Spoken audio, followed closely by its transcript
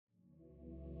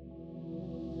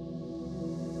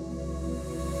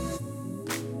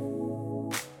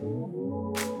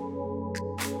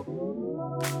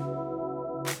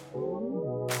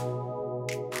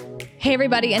Hey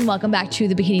everybody, and welcome back to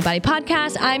the Bikini Body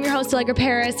Podcast. I'm your host, Allegra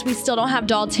Paris. We still don't have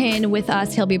Dalton with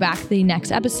us. He'll be back the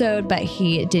next episode, but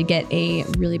he did get a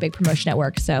really big promotion at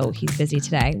work, so he's busy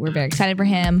today. We're very excited for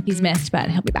him. He's missed,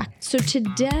 but he'll be back. So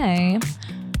today,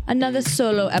 another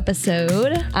solo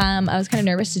episode. I was kind of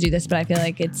nervous to do this, but I feel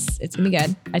like it's gonna be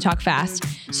good. I talk fast.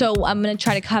 So I'm gonna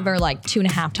try to cover like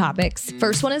 2.5 topics.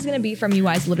 First one is gonna be from you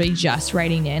guys literally just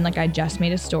writing in. Like I just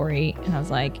made a story and I was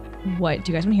like, what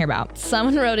do you guys want to hear about?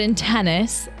 Someone wrote in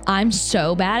tennis. I'm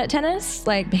so bad at tennis.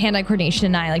 Like hand-eye coordination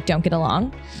and I like don't get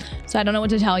along. So I don't know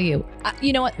what to tell you.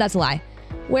 You know what? That's a lie.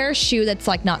 Wear a shoe that's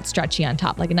like not stretchy on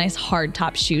top, like a nice hard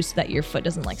top shoe so that your foot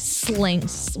doesn't like sling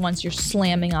once you're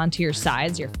slamming onto your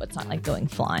sides, your foot's not like going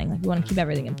flying. Like you want to keep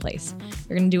everything in place.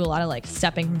 You're going to do a lot of like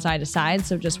stepping from side to side.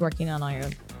 So just working on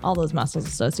all those muscles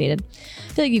associated.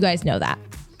 I feel like you guys know that.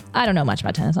 I don't know much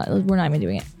about tennis. We're not even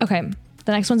doing it. Okay.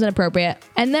 The next one's inappropriate.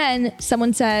 And then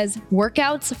someone says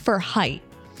workouts for height.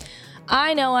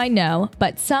 I know,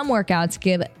 but some workouts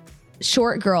give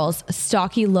short girls a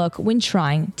stocky look when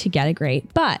trying to get a grade.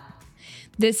 But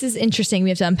this is interesting. We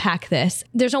have to unpack this.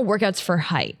 There's no workouts for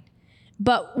height.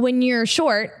 But when you're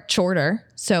shorter,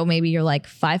 so maybe you're like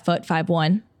 5 foot,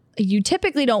 5'1", you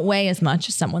typically don't weigh as much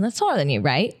as someone that's taller than you,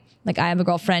 right? Like I have a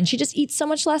girlfriend, she just eats so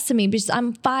much less than me because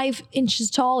I'm 5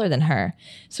 inches taller than her.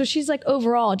 So she's like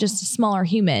overall just a smaller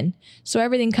human. So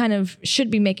everything kind of should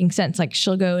be making sense. Like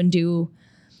she'll go and do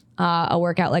a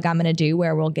workout like I'm going to do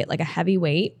where we'll get like a heavy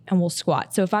weight and we'll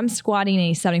squat. So if I'm squatting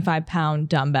a 75-pound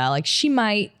dumbbell, like she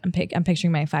might, I'm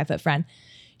picturing my 5-foot friend,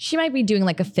 she might be doing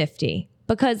like a 50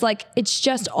 because like it's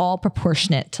just all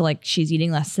proportionate to like she's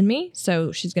eating less than me.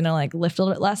 So she's going to like lift a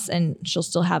little bit less and she'll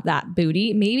still have that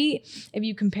booty. Maybe if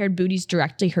you compared booties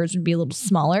directly, hers would be a little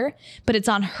smaller, but it's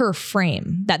on her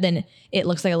frame that then it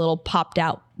looks like a little popped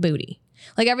out booty.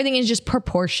 Like everything is just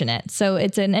proportionate. So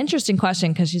it's an interesting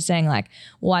question because she's saying like,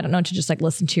 well, I don't know to just like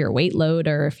listen to your weight load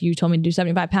or if you told me to do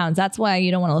 75 pounds, that's why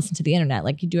you don't want to listen to the internet.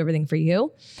 Like you do everything for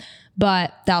you.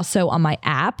 But also on my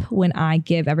app, when I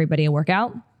give everybody a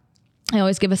workout, I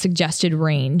always give a suggested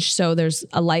range. So there's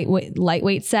a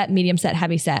lightweight set, medium set,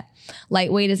 heavy set.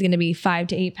 Lightweight is going to be 5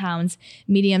 to 8 pounds.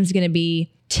 Medium is going to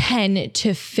be 10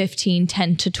 to 15,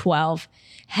 10 to 12.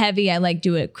 Heavy, I like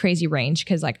do a crazy range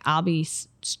because like I'll be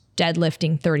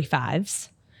deadlifting 35s.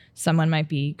 Someone might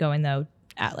be going though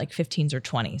at like 15s or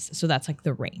 20s. So that's like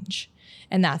the range.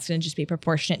 And that's going to just be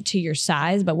proportionate to your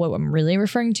size. But what I'm really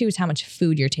referring to is how much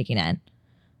food you're taking in.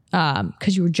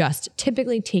 Because you're just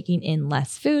typically taking in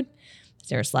less food.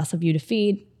 There's less of you to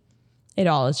feed. It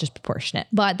all is just proportionate.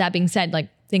 But that being said, like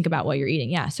think about what you're eating.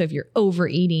 Yeah. So if you're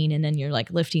overeating and then you're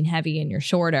like lifting heavy and you're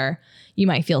shorter, you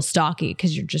might feel stocky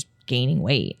because you're just gaining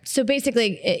weight. So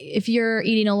basically, if you're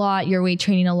eating a lot, you're weight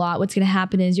training a lot, what's going to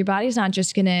happen is your body's not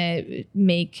just going to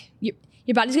make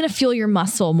your body's going to feel your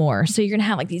muscle more. So you're going to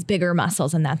have like these bigger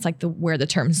muscles. And that's like where the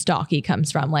term stocky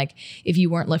comes from. Like if you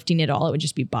weren't lifting at all, it would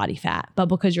just be body fat. But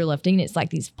because you're lifting, it's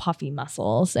like these puffy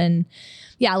muscles. And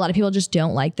yeah, a lot of people just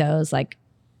don't like those. Like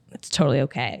it's totally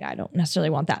okay. I don't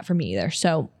necessarily want that for me either.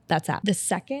 So that's that. The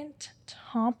second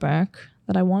topic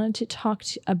that I wanted to talk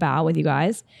about with you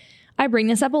guys, I bring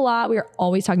this up a lot. We're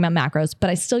always talking about macros, but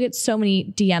I still get so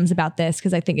many DMs about this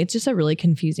because I think it's just a really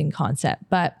confusing concept.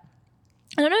 But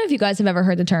I don't know if you guys have ever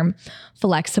heard the term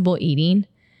flexible eating.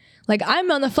 Like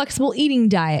I'm on the flexible eating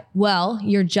diet. Well,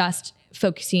 you're just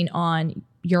focusing on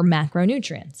your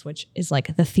macronutrients, which is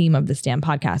like the theme of this damn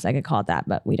podcast. I could call it that,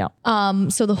 but we don't.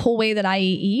 So the whole way that I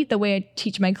eat, the way I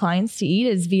teach my clients to eat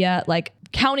is via like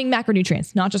counting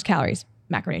macronutrients, not just calories,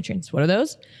 macronutrients. What are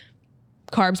those?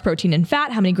 Carbs, protein, and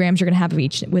fat. How many grams you're going to have of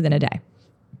each within a day.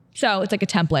 So it's like a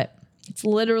template. It's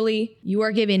literally, you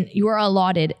are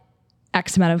allotted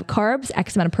X amount of carbs,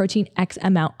 X amount of protein, X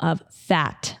amount of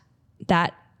fat.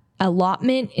 That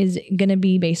allotment is going to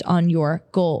be based on your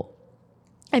goal.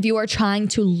 If you are trying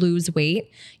to lose weight,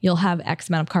 you'll have X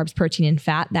amount of carbs, protein, and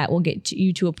fat. That will get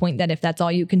you to a point that if that's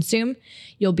all you consume,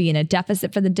 you'll be in a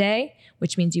deficit for the day,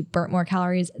 which means you burnt more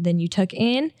calories than you took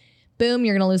in. Boom,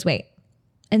 you're going to lose weight.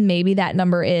 And maybe that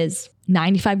number is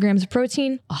 95 grams of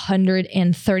protein,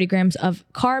 130 grams of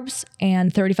carbs,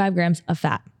 and 35 grams of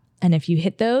fat. And if you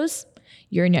hit those,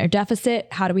 you're in your deficit.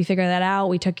 How do we figure that out?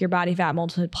 We took your body fat,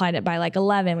 multiplied it by like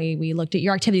 11. We looked at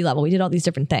your activity level. We did all these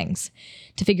different things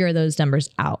to figure those numbers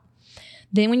out.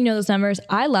 Then when you know those numbers,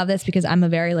 I love this because I'm a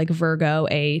very like Virgo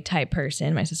A type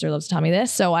person. My sister loves to tell me this.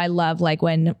 So I love like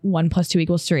when 1 +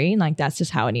 2 = 3, and like that's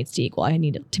just how it needs to equal. I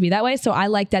need it to be that way. So I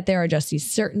like that there are just these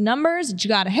certain numbers that you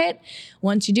got to hit.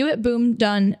 Once you do it, boom,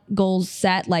 done, goals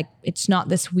set. Like it's not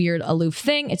this weird aloof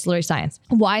thing. It's literally science.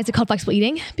 Why is it called flexible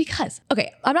eating? Because,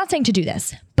 okay, I'm not saying to do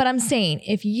this, but I'm saying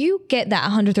if you get that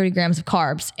 130 grams of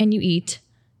carbs and you eat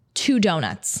 2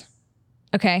 donuts,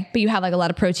 okay, but you have like a lot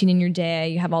of protein in your day,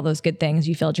 you have all those good things,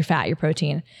 you filled your fat, your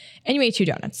protein, and you ate 2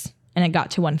 donuts and it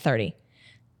got to 130.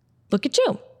 Look at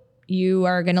you. You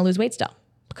are going to lose weight still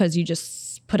because you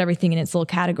just put everything in its little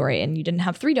category and you didn't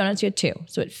have 3 donuts, you had 2.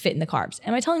 So it fit in the carbs.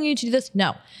 Am I telling you to do this?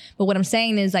 No. But what I'm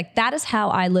saying is like, that is how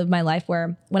I live my life,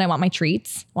 where when I want my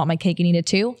treats, want my cake and eat it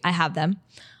too, I have them.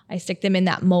 I stick them in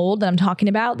that mold that I'm talking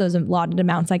about, those allotted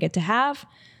amounts I get to have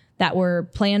that were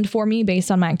planned for me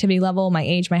based on my activity level, my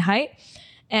age, my height.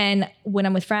 And when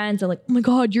I'm with friends, they're like, oh my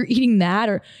God, you're eating that,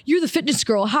 or you're the fitness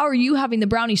girl. How are you having the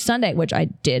brownie sundae, which I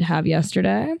did have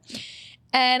yesterday.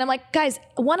 And I'm like, guys,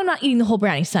 one, I'm not eating the whole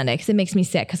brownie sundae because it makes me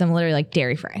sick because I'm literally like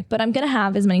dairy free, but I'm going to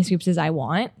have as many scoops as I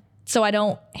want so I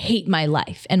don't hate my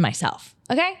life and myself.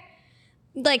 Okay.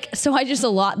 Like, so I just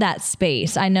allot that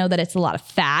space. I know that it's a lot of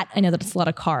fat. I know that it's a lot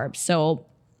of carbs. So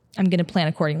I'm going to plan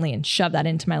accordingly and shove that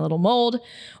into my little mold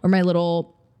or my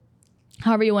little,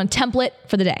 however you want, template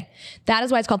for the day. That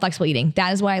is why it's called flexible eating.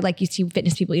 That is why like you see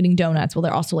fitness people eating donuts. Well,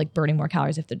 they're also like burning more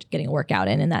calories if they're getting a workout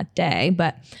in that day.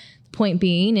 But the point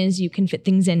being is you can fit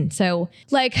things in. So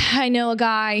like I know a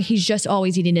guy, he's just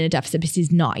always eating in a deficit because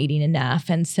he's not eating enough.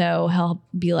 And so he'll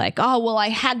be like, oh, well, I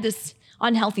had this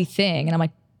unhealthy thing. And I'm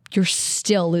like, you're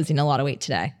still losing a lot of weight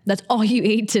today. That's all you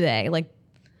ate today. Like,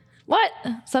 what?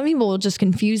 Some people will just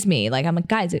confuse me. Like, I'm like,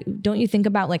 guys, don't you think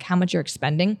about like how much you're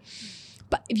expending?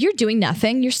 But if you're doing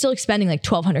nothing, you're still expending like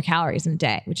 1,200 calories in a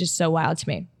day, which is so wild to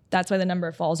me. That's why the number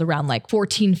falls around like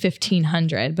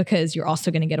 1,500, because you're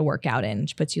also going to get a workout in,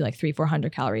 which puts you like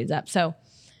 300-400 calories up. So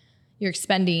you're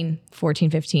expending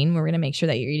 15. We're going to make sure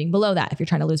that you're eating below that if you're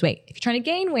trying to lose weight. If you're trying to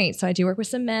gain weight, so I do work with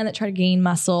some men that try to gain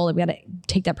muscle. We got to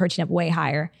take that protein up way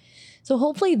higher. So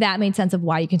hopefully that made sense of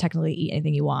why you can technically eat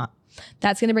anything you want.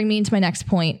 That's going to bring me into my next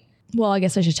point. Well, I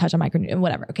guess I should touch on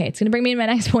whatever. Okay, it's going to bring me to my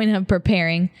next point of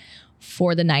preparing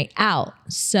for the night out.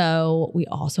 So we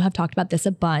also have talked about this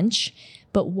a bunch,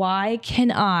 but why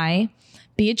can I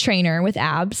be a trainer with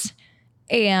abs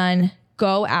and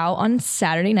go out on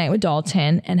Saturday night with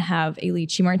Dalton and have a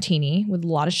lychee martini with a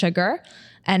lot of sugar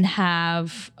and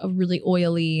have a really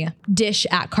oily dish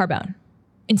at Carbone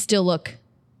and still look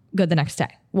good the next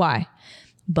day? Why?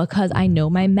 Because I know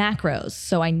my macros.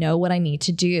 So I know what I need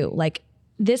to do. Like,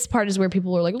 this part is where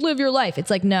people are like, live your life.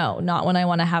 It's like, no, not when I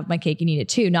want to have my cake and eat it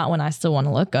too. Not when I still want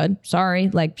to look good. Sorry.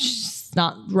 Like, it's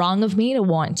not wrong of me to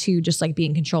want to just like be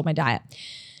in control of my diet.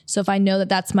 So if I know that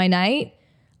that's my night,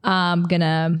 I'm going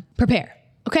to prepare.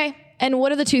 Okay. And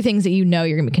what are the 2 things that you know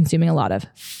you're going to be consuming a lot of?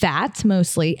 Fat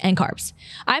mostly, and carbs.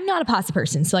 I'm not a pasta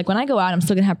person. So like when I go out, I'm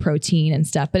still going to have protein and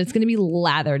stuff, but it's going to be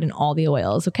lathered in all the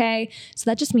oils. Okay. So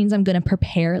that just means I'm going to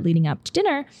prepare leading up to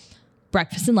dinner.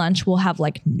 Breakfast and lunch will have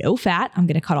like no fat. I'm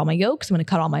going to cut all my yolks. I'm going to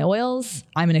cut all my oils.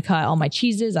 I'm going to cut all my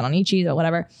cheeses. I don't eat cheese or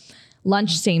whatever.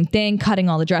 Lunch, same thing, cutting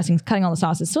all the dressings, cutting all the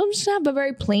sauces. So I'm just going to have a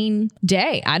very plain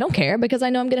day. I don't care because I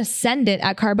know I'm going to send it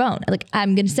at Carbone. Like,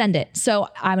 I'm going to send it. So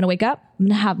I'm going to wake up. I'm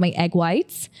going to have my egg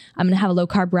whites. I'm going to have a low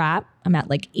carb wrap. I'm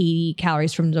at like 80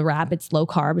 calories from the wrap. It's low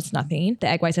carb. It's nothing. The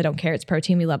egg whites, I don't care. It's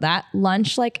protein. We love that.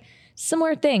 Lunch, like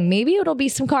similar thing. Maybe it'll be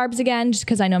some carbs again, just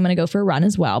because I know I'm going to go for a run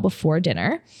as well before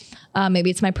dinner. Maybe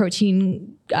it's my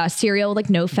protein cereal, like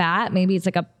no fat. Maybe it's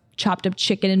like a chopped up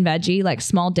chicken and veggie, like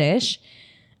small dish.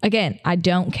 Again, I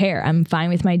don't care. I'm fine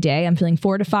with my day. I'm feeling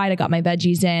fortified. I got my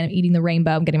veggies in. I'm eating the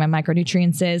rainbow. I'm getting my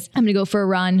micronutrients. I'm going to go for a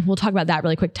run. We'll talk about that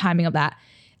really quick, timing of that.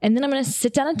 And then I'm going to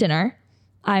sit down at dinner.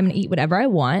 I'm going to eat whatever I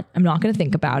want. I'm not going to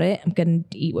think about it. I'm going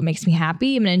to eat what makes me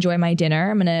happy. I'm going to enjoy my dinner.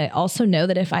 I'm going to also know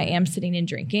that if I am sitting and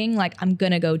drinking, like, I'm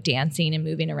going to go dancing and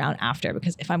moving around after,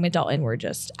 because if I'm with Dalton, we're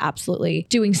just absolutely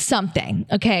doing something,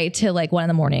 okay, till like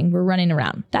 1 a.m. We're running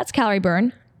around. That's calorie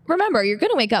burn. Remember, you're going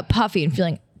to wake up puffy and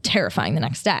feeling terrifying the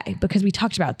next day, because we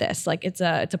talked about this. Like, it's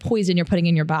a poison you're putting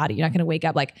in your body. You're not going to wake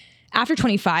up like after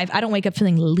 25. I don't wake up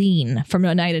feeling lean from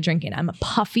a night of drinking. I'm a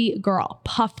puffy girl,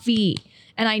 puffy.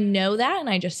 And I know that, and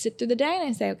I just sit through the day and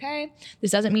I say, okay,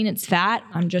 this doesn't mean it's fat.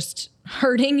 I'm just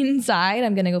hurting inside.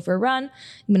 I'm going to go for a run.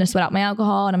 I'm going to sweat out my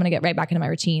alcohol, and I'm going to get right back into my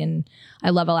routine. And I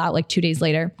level out like 2 days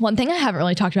later. One thing I haven't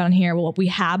really talked about in here, what we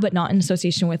have, but not in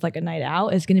association with like a night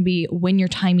out, is going to be when you're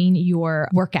timing your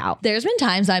workout. There's been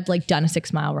times I've like done a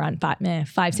 6-mile run,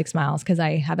 5-6 miles, because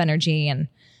I have energy and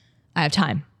I have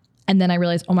time. And then I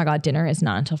realized, oh my God, dinner is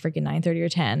not until freaking 9:30 or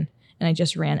 10. and I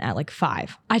just ran at like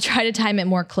 5. I try to time it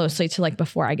more closely to like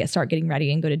before I start getting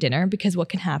ready and go to dinner, because what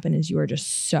can happen is you are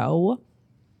just so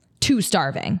too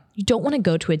starving. You don't want to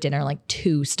go to a dinner like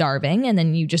too starving and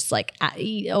then you just like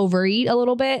overeat a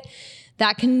little bit.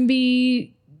 That can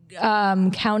be it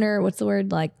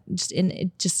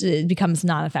becomes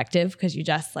not effective because you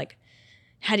just like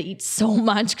had to eat so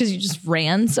much because you just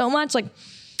ran so much. Like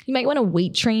you might want to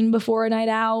weight train before a night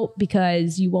out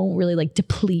because you won't really like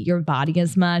deplete your body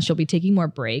as much. You'll be taking more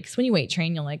breaks. When you weight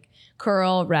train, you'll like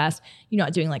curl, rest. You're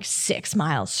not doing like 6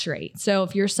 miles straight. So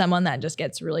if you're someone that just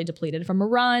gets really depleted from a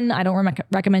run, I don't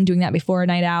recommend doing that before a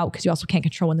night out because you also can't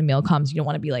control when the meal comes. You don't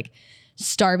want to be like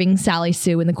starving Sally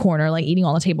Sue in the corner, like eating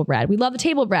all the table bread. We love the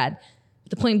table bread. But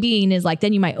the point being is like,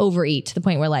 then you might overeat to the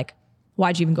point where like,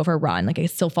 why'd you even go for a run? Like it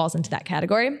still falls into that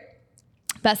category.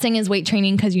 Best thing is weight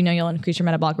training because you know you'll increase your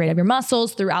metabolic rate of your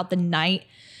muscles throughout the night.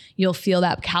 You'll feel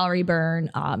that calorie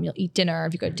burn. You'll eat dinner.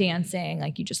 If you go dancing,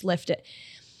 like you just lift it.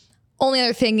 Only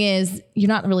other thing is you're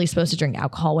not really supposed to drink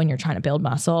alcohol when you're trying to build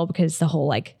muscle because the whole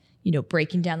like, you know,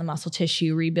 breaking down the muscle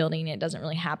tissue, rebuilding it doesn't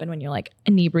really happen when you're like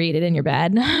inebriated in your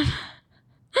bed.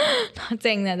 Not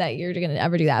saying that you're going to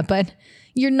ever do that, but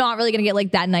you're not really going to get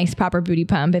like that nice proper booty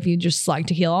pump if you just slug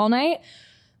tequila all night.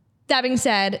 That being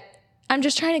said, I'm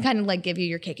just trying to kind of like give you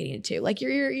your cake and eat it too. Like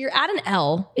you're at an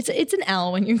L. It's an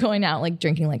L when you're going out like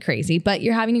drinking like crazy, but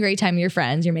you're having a great time with your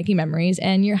friends. You're making memories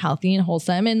and you're healthy and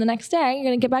wholesome. And the next day you're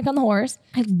going to get back on the horse.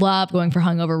 I love going for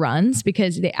hungover runs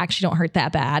because they actually don't hurt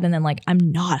that bad. And then like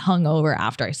I'm not hungover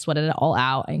after I sweated it all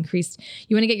out. You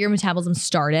want to get your metabolism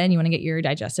started and you want to get your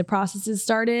digestive processes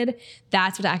started.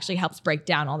 That's what actually helps break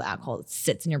down all the alcohol that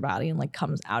sits in your body and like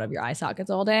comes out of your eye sockets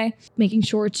all day. Making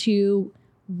sure to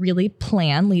really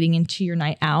plan leading into your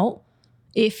night out.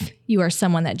 If you are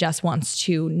someone that just wants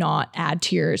to not add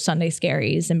to your Sunday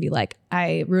scaries and be like,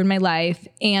 I ruined my life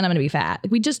and I'm going to be fat.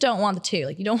 Like we just don't want the two.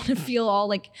 Like you don't want to feel all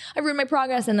like I ruined my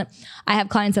progress. And I have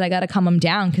clients that I got to calm them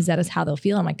down because that is how they'll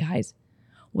feel. I'm like, guys,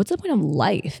 what's the point of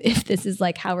life if this is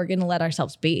like how we're going to let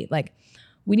ourselves be? Like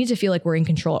we need to feel like we're in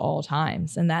control at all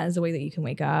times. And that is the way that you can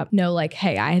wake up. Know like,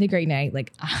 hey, I had a great night.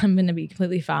 Like I'm going to be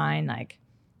completely fine. Like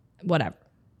whatever.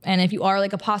 And if you are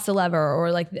like a pasta lover or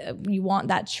like you want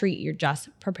that treat, you're just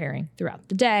preparing throughout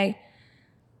the day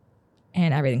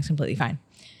and everything's completely fine.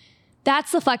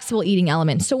 That's the flexible eating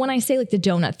element. So when I say like the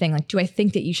donut thing, like, do I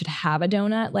think that you should have a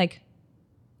donut? Like,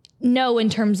 no,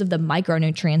 in terms of the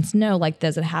micronutrients, no. Like,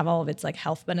 does it have all of its like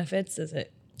health benefits? Does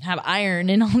it have iron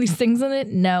and all these things in it?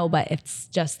 No, but it's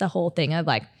just the whole thing of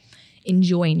like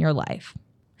enjoying your life,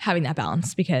 having that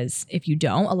balance. Because if you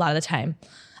don't, a lot of the time,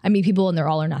 I meet people and they're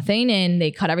all or nothing and they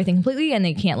cut everything completely and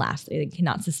they can't last. They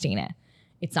cannot sustain it.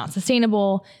 It's not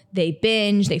sustainable. They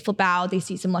binge, they flip out, they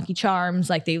see some Lucky Charms,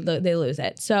 like they lose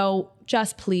it. So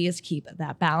just please keep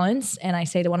that balance. And I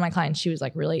say to one of my clients, she was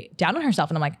like really down on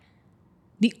herself. And I'm like,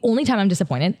 the only time I'm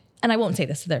disappointed, and I won't say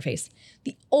this to their face,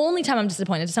 the only time I'm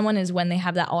disappointed to someone is when they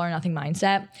have that all or nothing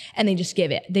mindset and they just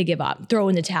they give up, throw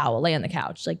in the towel, lay on the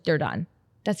couch, like they're done.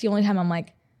 That's the only time I'm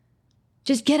like,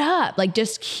 just get up. Like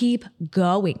just keep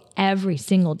going every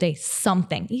single day,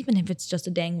 something, even if it's just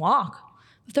a dang walk,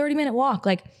 a 30-minute walk.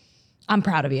 Like I'm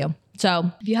proud of you.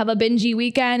 So if you have a bingey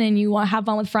weekend and you want to have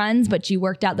fun with friends, but you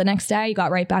worked out the next day, you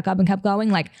got right back up and kept going,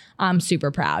 like I'm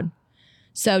super proud.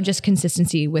 So just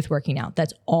consistency with working out.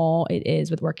 That's all it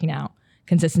is with working out.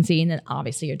 Consistency. And then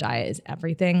obviously your diet is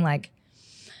everything. Like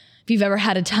if you've ever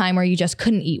had a time where you just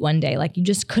couldn't eat one day, like you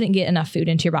just couldn't get enough food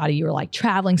into your body, you were like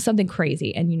traveling, something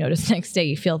crazy, and you notice the next day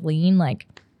you feel lean, like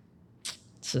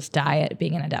it's just diet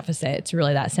being in a deficit. It's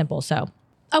really that simple. So,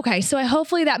 okay. So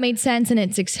hopefully that made sense and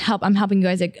I'm helping you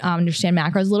guys understand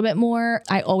macros a little bit more.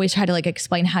 I always try to like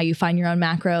explain how you find your own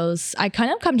macros. I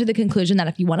kind of come to the conclusion that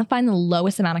if you want to find the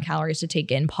lowest amount of calories to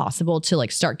take in possible to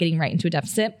like start getting right into a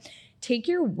deficit, take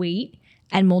your weight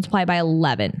and multiply by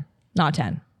 11, not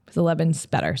 10. 11's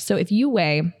better. So if you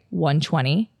weigh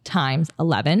 120 times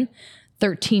 11,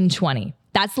 1320,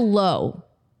 that's low.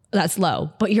 That's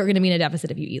low, but you're going to be in a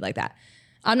deficit if you eat like that.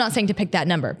 I'm not saying to pick that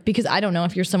number because I don't know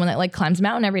if you're someone that like climbs a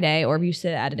mountain every day or if you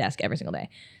sit at a desk every single day.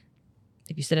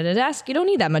 If you sit at a desk, you don't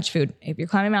need that much food. If you're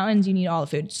climbing mountains, you need all the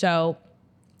food. So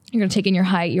you're going to take in your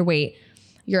height, your weight,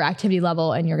 your activity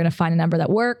level, and you're going to find a number that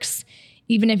works.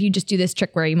 Even if you just do this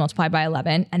trick where you multiply by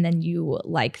 11 and then you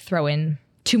like throw in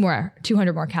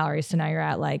 200 more calories. So now you're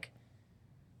at like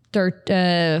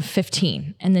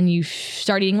 15. And then you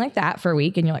start eating like that for a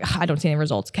week and you're like, I don't see any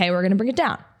results. Okay, we're going to bring it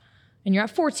down. And you're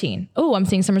at 14. Oh, I'm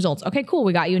seeing some results. Okay, cool.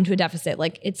 We got you into a deficit.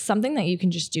 Like it's something that you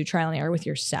can just do trial and error with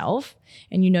yourself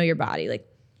and you know your body. Like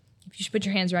if you put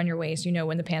your hands around your waist, you know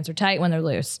when the pants are tight, when they're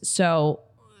loose. So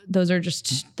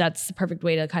that's the perfect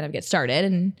way to kind of get started.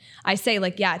 And I say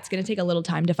like, yeah, it's going to take a little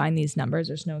time to find these numbers.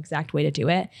 There's no exact way to do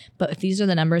it. But if these are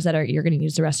the numbers that you're going to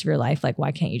use the rest of your life, like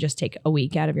why can't you just take a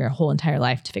week out of your whole entire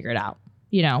life to figure it out?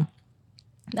 You know,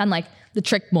 and like the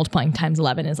trick multiplying times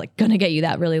 11 is like going to get you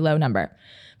that really low number.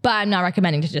 But I'm not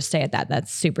recommending to just stay at that.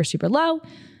 That's super, super low.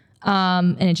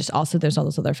 And it just also, there's all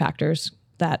those other factors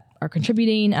that are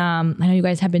contributing. I know you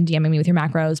guys have been DMing me with your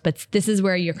macros, but this is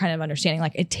where you're kind of understanding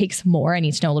like it takes more. I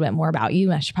need to know a little bit more about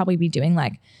you. I should probably be doing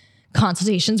like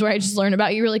consultations where I just learn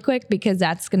about you really quick, because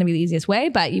that's going to be the easiest way.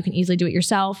 But you can easily do it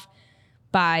yourself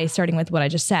by starting with what I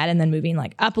just said and then moving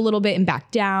like up a little bit and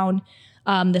back down.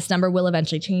 This number will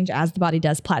eventually change as the body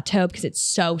does plateau, because it's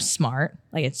so smart.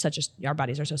 Like our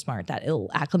bodies are so smart that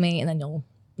it'll acclimate and then you'll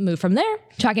move from there.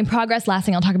 Tracking progress. Last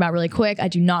thing I'll talk about really quick. I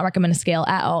do not recommend a scale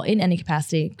at all in any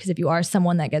capacity, because if you are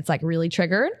someone that gets like really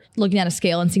triggered looking at a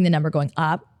scale and seeing the number going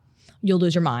up, you'll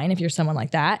lose your mind if you're someone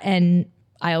like that. And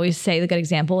I always say the good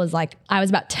example is like, I was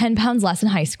about 10 pounds less in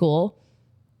high school,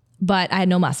 but I had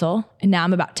no muscle. And now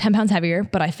I'm about 10 pounds heavier,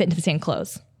 but I fit into the same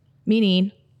clothes.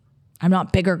 Meaning I'm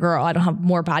not bigger girl. I don't have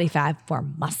more body fat, more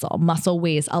muscle. Muscle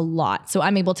weighs a lot. So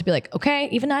I'm able to be like, okay,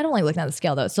 even I don't like looking at the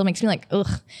scale though. It still makes me like,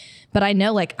 ugh. But I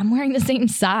know like I'm wearing the same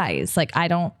size. Like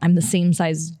I'm the same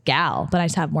size gal, but I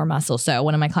just have more muscle. So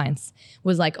one of my clients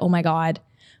was like, oh my God,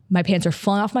 my pants are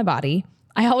falling off my body.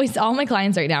 All my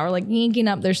clients right now are like yanking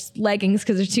up their leggings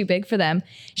because they're too big for them.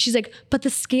 She's like, but the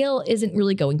scale isn't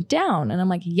really going down. And I'm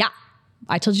like, yeah,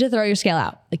 I told you to throw your scale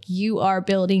out. Like you are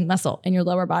building muscle in your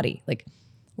lower body. Like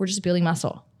we're just building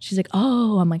muscle. She's like,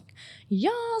 oh, I'm like,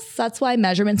 yes, that's why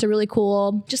measurements are really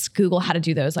cool. Just Google how to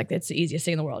do those. Like it's the easiest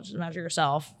thing in the world. Just measure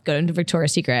yourself, go into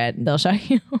Victoria's Secret and they'll show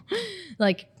you.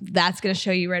 Like that's going to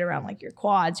show you right around like your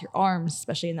quads, your arms,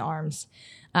 especially in the arms.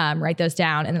 Write those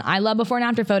down. And then I love before and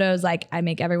after photos. Like I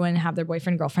make everyone have their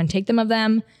boyfriend, girlfriend, take them of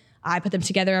them. I put them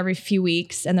together every few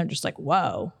weeks and they're just like,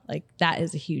 whoa, like that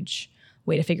is a huge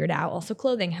way to figure it out. Also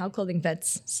clothing, how clothing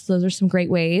fits. So those are some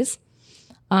great ways.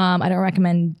 I don't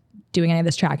recommend doing any of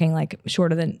this tracking like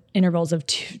shorter than intervals of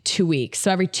 2 weeks.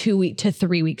 So every 2 to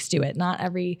 3 weeks do it, not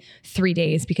every 3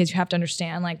 days, because you have to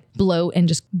understand like bloat and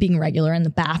just being regular in the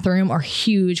bathroom are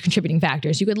huge contributing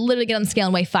factors. You could literally get on the scale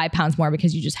and weigh 5 pounds more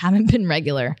because you just haven't been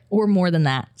regular, or more than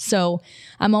that. So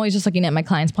I'm always just looking at my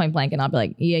clients point blank and I'll be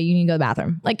like, yeah, you need to go to the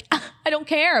bathroom. Like I don't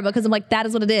care, because I'm like, that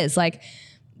is what it is. Like,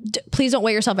 please don't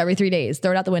weigh yourself every 3 days.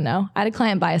 Throw it out the window. I had a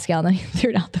client buy a scale and then he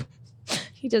threw it out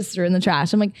he just threw it in the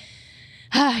trash. I'm like,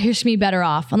 you should be better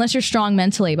off unless you're strong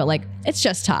mentally, but like, it's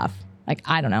just tough. Like,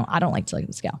 I don't know. I don't like to look at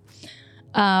the scale.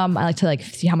 I like to like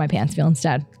see how my pants feel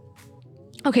instead.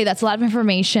 Okay. That's a lot of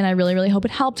information. I really, really hope it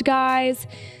helped, guys.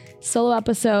 Solo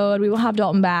episode. We will have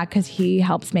Dalton back because he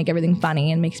helps make everything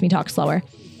funny and makes me talk slower.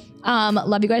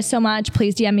 Love you guys so much.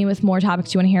 Please DM me with more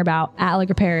topics you want to hear about at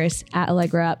Allegra Paris, at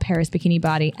Allegra Paris Bikini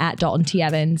Body, at Dalton T.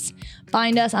 Evans.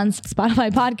 Find us on Spotify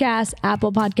Podcasts,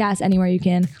 Apple Podcasts, anywhere you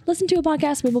can listen to a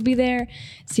podcast. We will be there.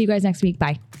 See you guys next week.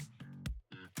 Bye.